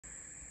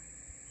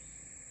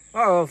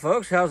All right, well,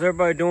 folks, how's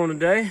everybody doing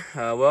today?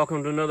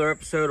 Welcome to another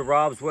episode of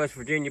Rob's West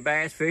Virginia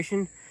Bass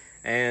Fishing.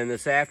 And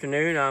this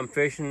afternoon, I'm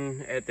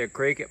fishing at the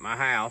creek at my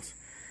house,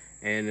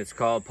 and it's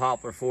called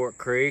Poplar Fork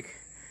Creek.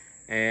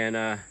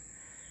 And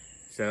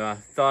so I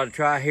thought I'd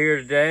try here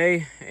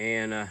today,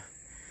 and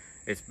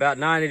it's about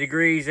 90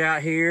 degrees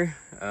out here.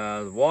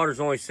 The water's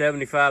only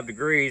 75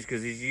 degrees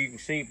because, as you can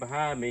see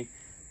behind me,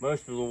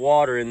 most of the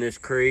water in this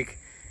creek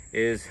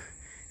is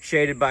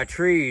shaded by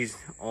trees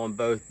on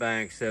both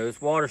banks, so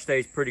this water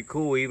stays pretty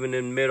cool even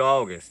in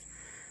mid-August.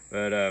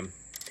 But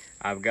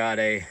I've got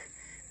a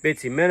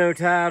Bitsy Minnow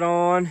tied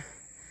on,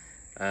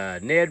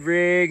 Ned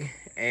Rig,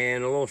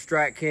 and a little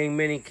Strike King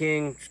Mini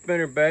King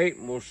spinner bait,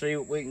 and we'll see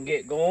what we can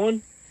get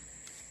going.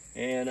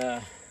 And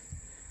the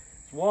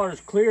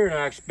water's clearer than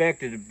I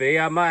expected it to be.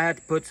 I might have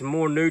to put some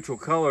more neutral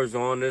colors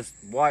on. This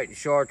white and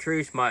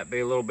chartreuse might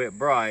be a little bit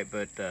bright,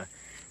 but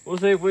we'll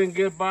see if we can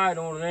get a bite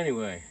on it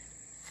anyway.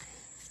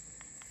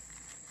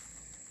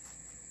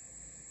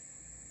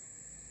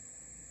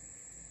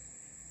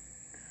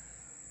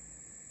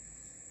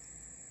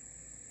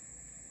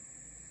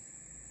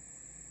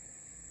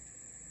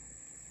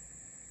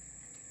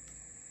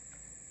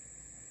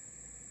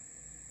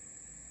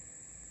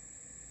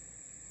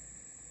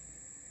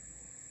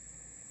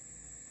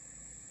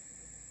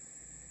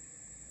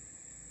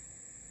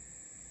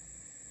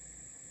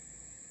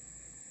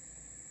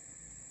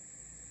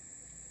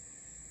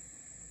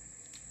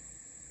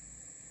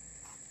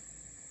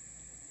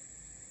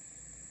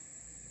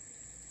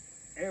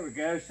 There we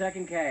go,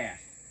 second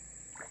cast.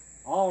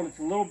 Oh, and it's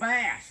a little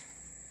bass.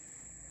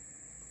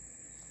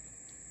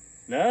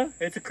 No,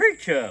 it's a creek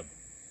chub.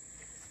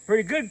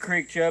 Pretty good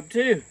creek chub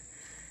too.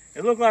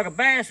 It looked like a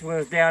bass when it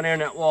was down there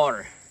in that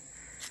water.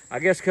 I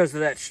guess because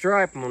of that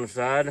stripe on the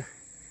side.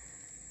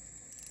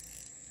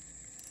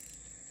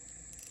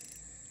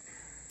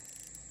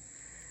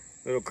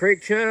 Little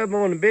creek chub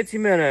on the Bitsy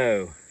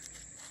Minnow.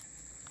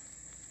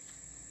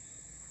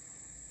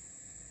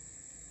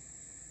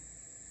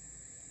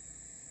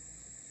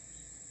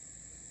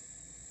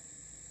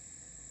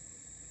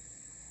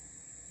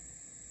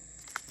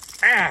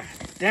 Ah,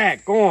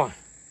 daggone.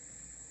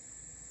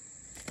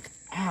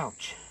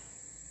 Ouch.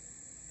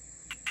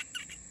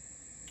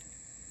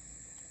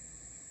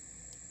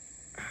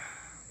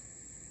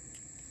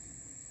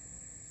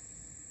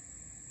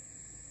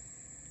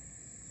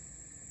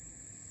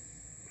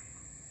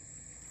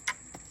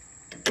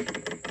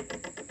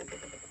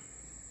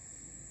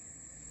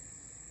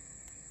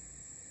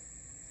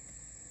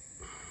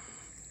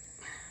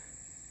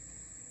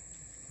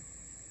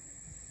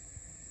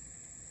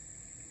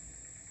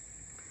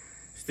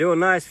 Still a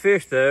nice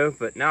fish though,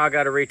 but now I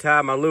got to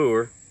retie my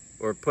lure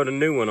or put a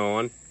new one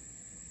on.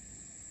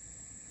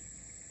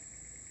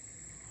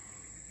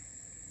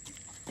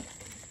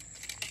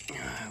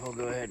 We'll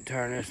go ahead and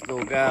turn this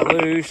little guy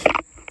loose.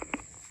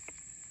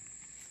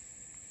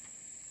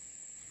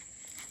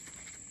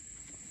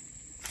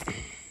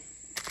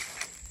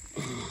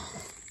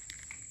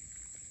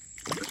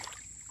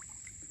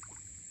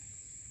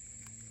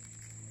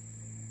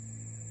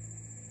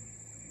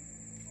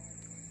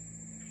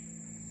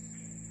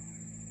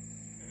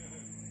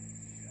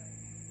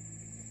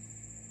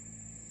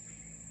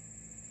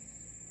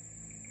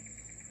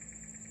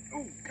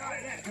 Oh, got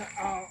it.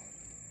 Oh.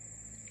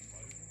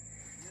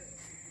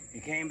 He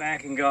came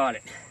back and got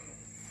it.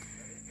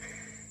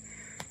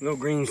 Little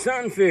green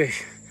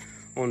sunfish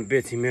on the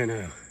Bitsy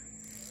Minnow.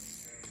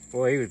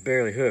 Boy, he was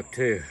barely hooked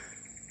too.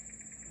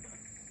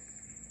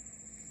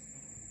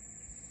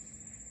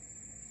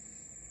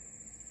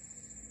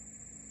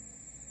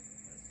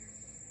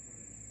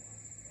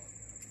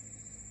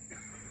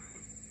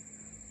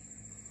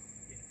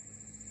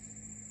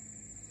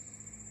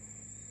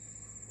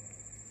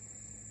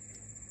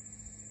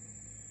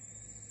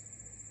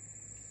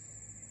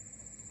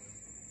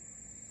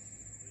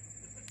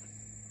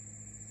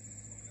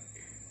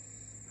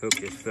 Hook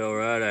just fell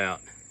right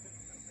out.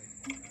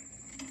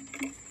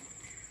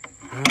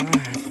 Alright,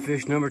 that's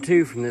fish number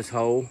 2 from this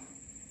hole.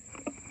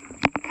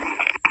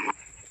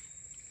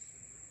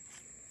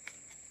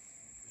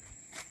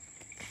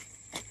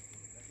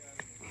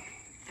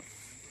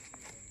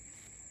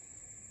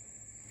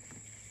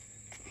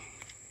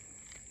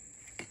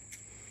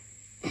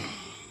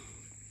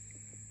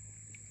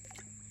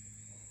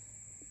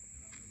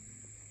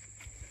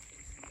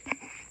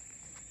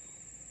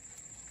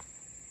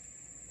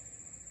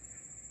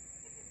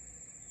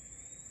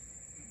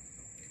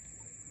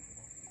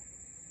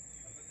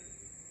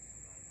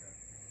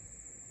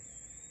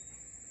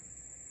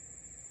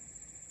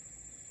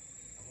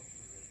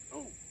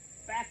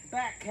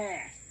 Back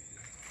cast.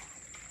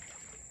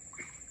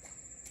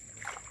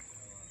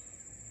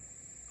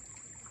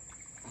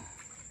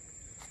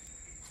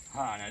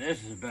 Ah, now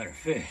this is a better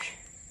fish.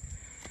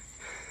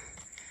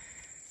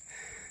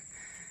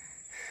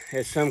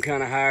 It's some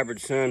kind of hybrid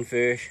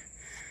sunfish.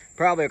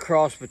 Probably a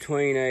cross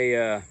between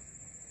a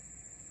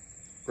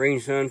green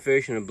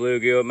sunfish and a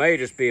bluegill. It may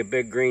just be a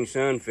big green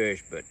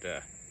sunfish, but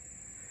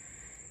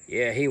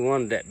yeah, he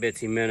wanted that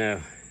Bitsy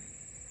Minnow.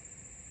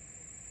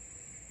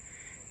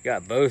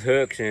 Got both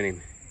hooks in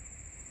him.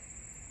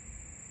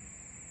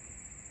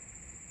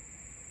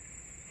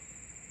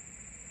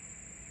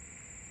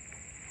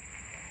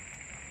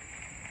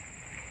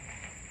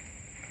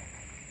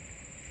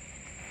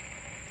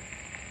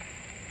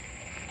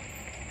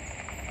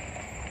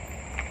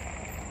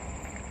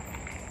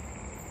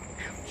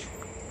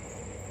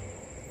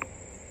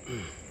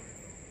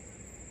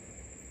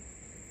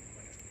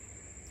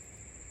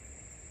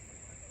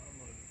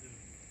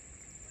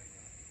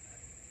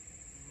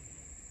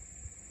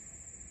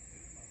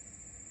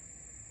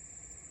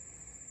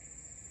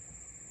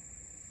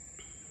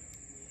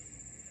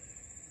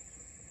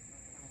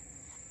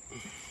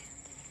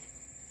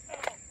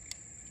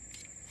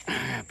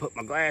 Put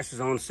my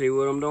glasses on to see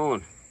what I'm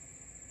doing.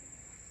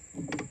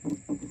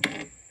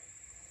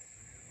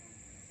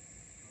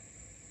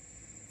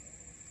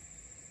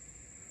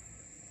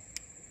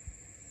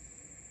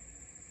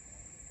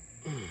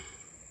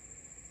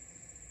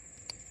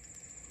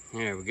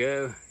 There we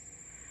go.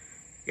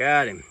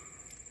 Got him.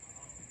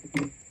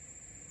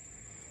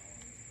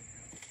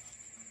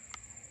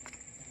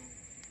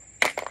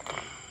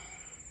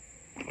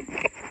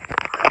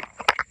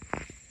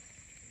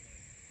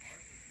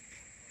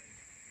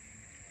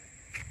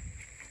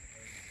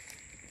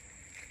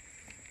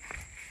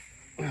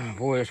 Oh,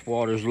 boy, this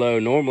water's low.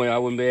 Normally I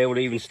wouldn't be able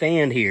to even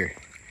stand here.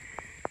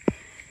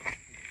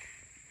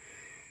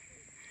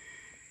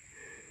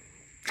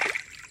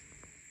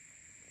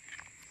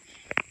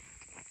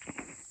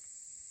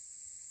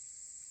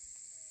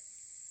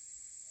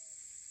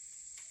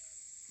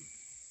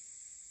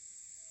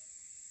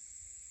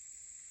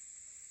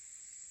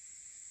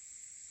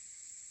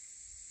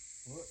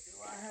 What do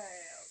I have?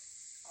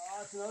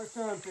 Oh, it's another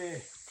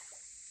sunfish.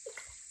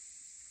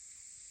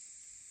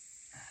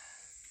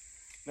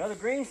 Another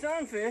green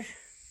sunfish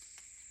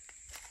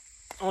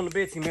on the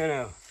Bitsy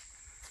Minnow.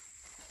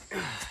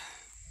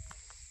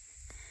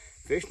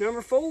 Fish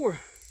number 4.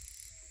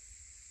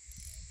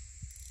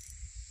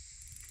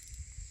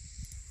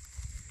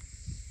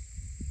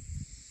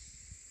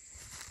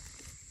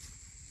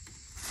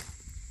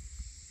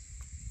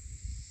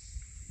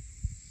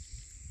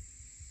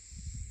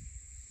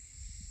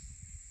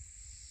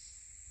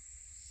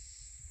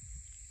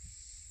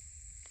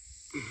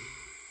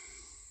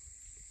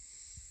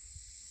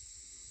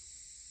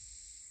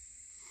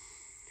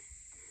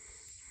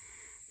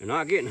 They're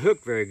not getting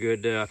hooked very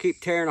good. I keep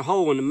tearing a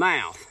hole in the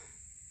mouth.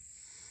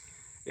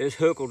 This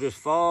hook will just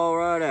fall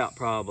right out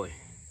probably.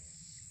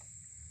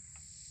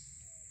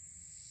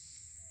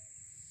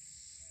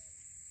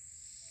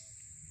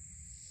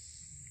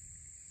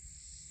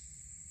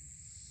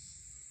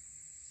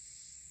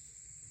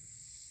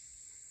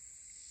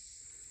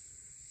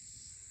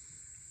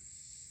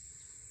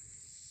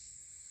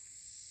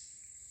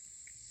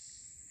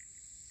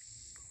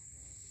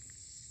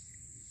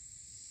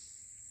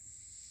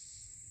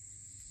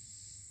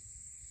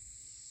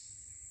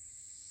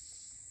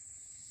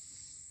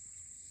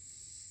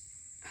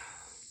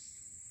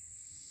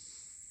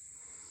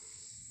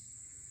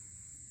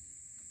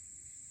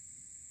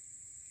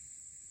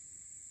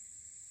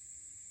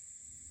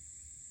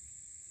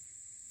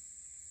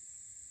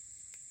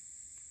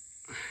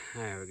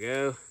 There we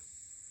go.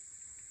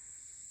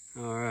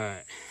 All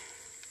right.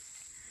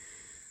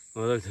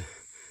 Well, look at the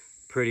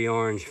pretty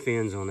orange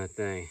fins on that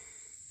thing.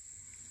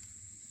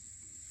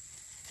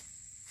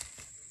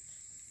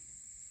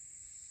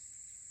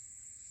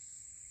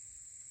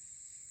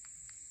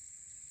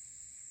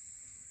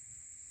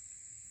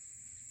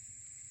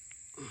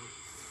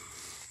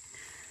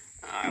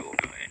 All right, we'll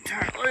go ahead and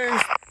turn it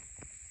loose.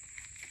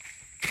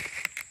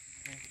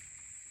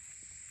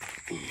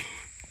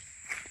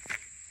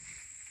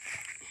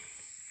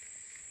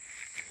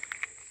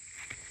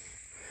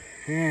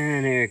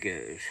 And there it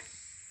goes.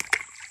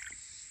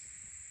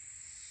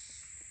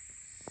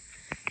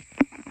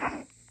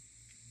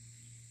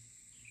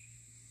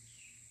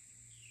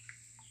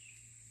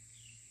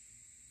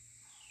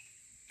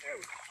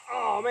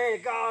 Oh man,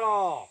 it got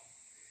off.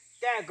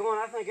 Daggone,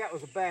 I think that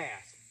was a bass.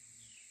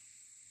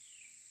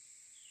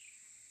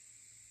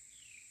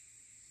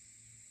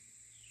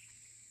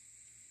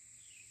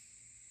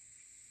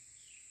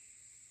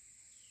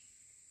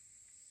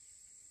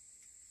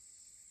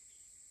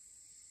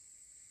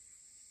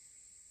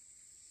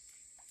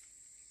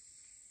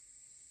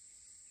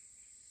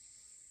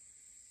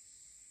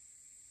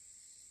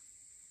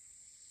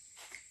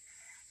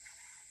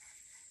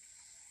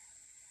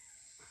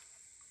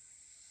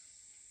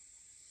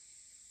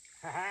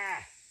 Ha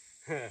ha!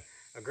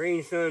 A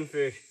green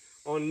sunfish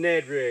on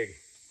Ned Rig.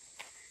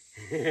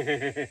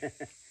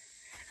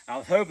 I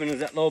was hoping it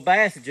was that little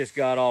bass that just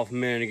got off a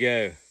minute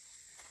ago.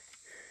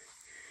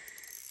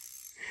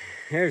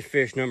 There's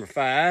fish number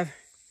 5.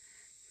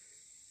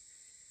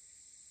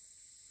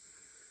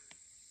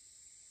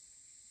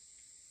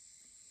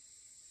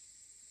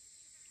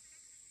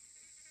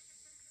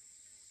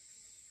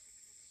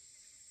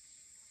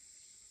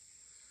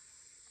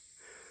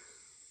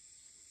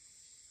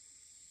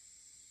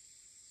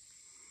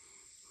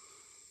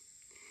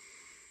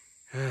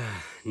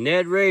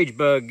 Ned Rig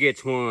bug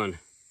gets one.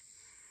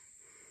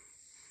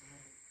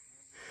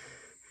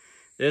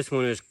 This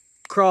one is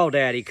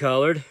crawdaddy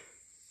colored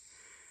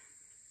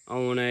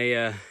on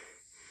a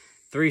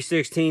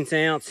 3/16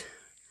 ounce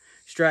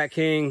Strike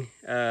King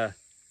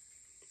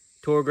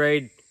tour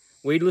grade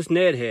weedless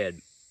Ned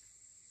head.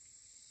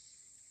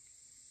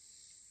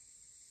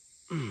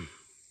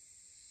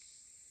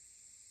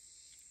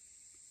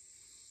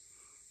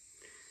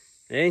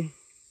 Hey.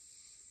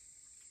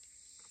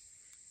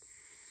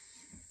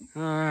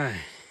 All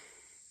right.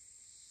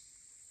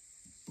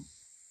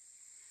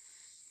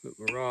 Put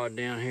my rod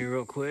down here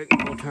real quick.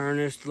 We'll turn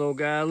this little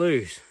guy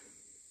loose.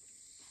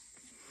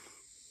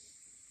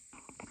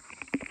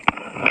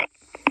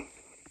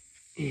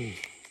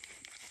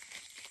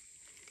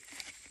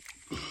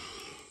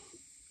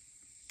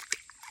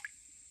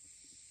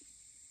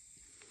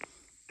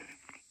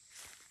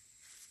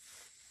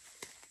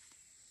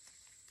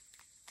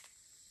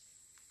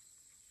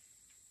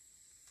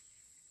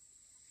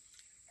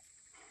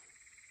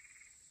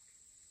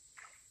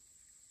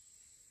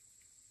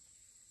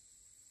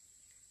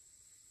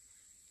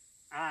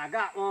 I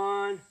got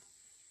one.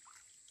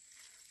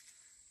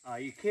 Are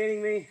you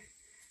kidding me?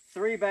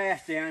 3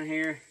 bass down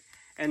here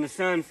and the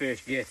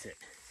sunfish gets it.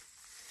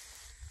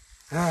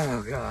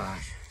 Oh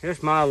gosh,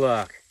 just my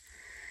luck.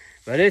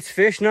 But it's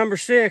fish number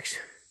 6.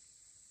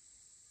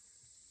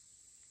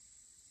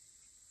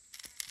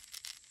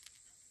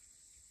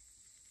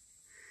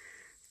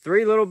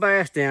 Three little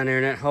bass down there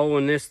in that hole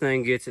and this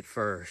thing gets it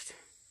first.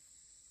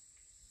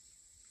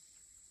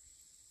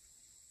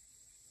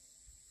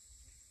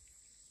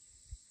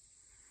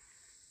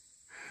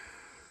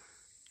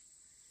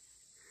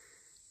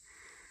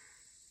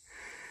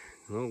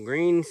 Little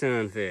green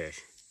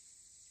sunfish.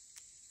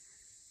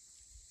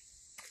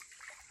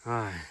 All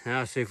right, now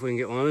let's see if we can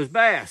get one of those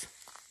bass.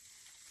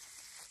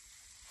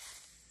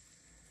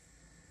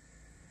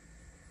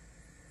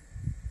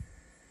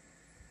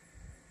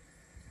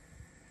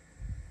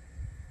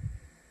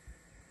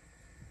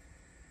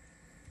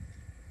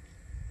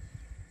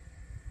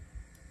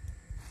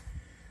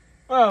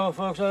 Well,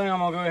 folks, I think I'm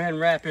gonna go ahead and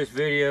wrap this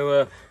video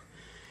up.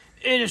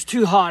 It is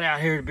too hot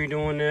out here to be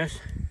doing this,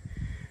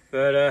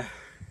 but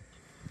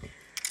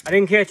I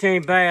didn't catch any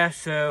bass,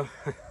 so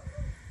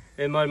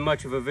it wasn't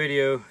much of a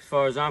video as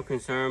far as I'm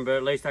concerned, but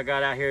at least I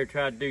got out here to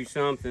try to do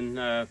something.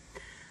 I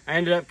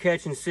ended up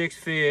catching 6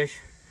 fish,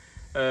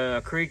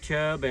 a creek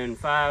chub and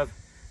 5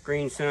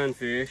 green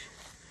sunfish.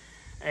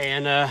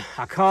 And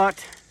I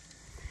caught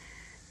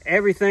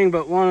everything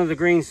but one of the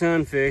green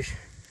sunfish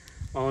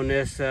on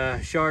this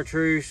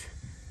chartreuse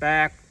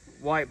back,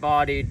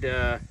 white-bodied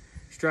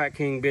Strike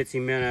King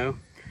Bitsy Minnow.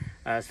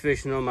 I was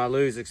fishing on my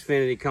Lew's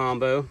Xfinity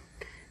combo.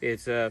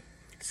 It's a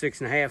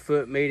 6.5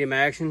 foot medium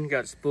action,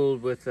 got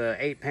spooled with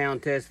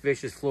 8-pound test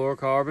vicious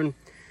fluorocarbon.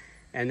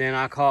 And then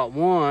I caught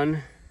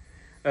one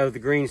of the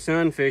green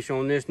sunfish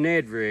on this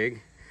Ned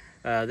Rig.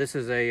 This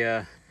is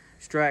a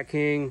Strike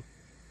King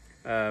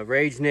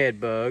Rage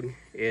Ned bug.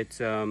 It's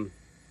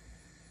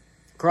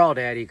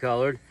crawdaddy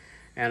colored,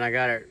 and I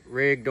got it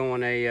rigged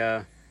on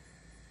a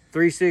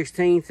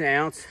 3/16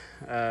 ounce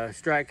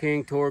Strike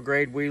King tour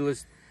grade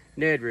weedless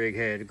Ned Rig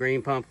head, a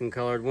green pumpkin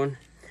colored one.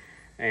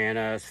 And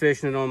I was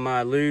fishing it on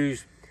my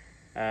Lew's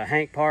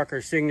Hank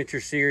Parker Signature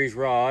Series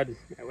rod,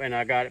 and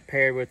I got it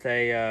paired with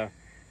a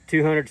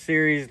 200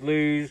 series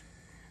Lew's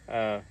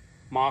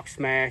Mock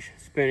Smash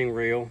spinning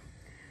reel.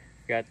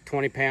 Got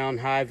 20-pound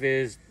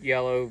high-vis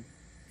yellow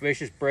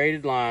vicious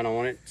braided line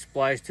on it,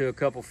 spliced to a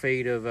couple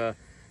feet of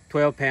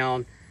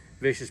 12-pound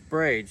vicious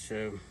braid.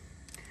 So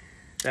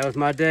that was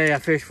my day. I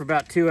fished for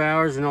about 2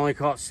 hours and only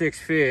caught 6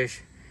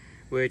 fish,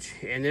 which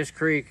in this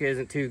creek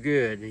isn't too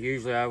good.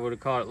 Usually I would have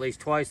caught at least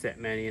twice that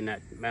many in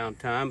that amount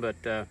of time.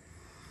 But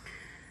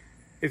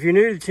if you're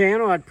new to the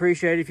channel, I'd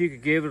appreciate it if you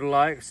could give it a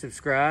like,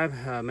 subscribe,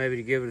 maybe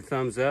to give it a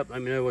thumbs up.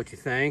 Let me know what you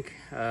think.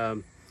 I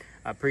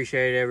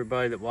appreciate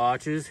everybody that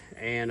watches,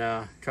 and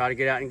try to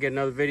get out and get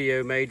another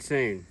video made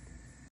soon.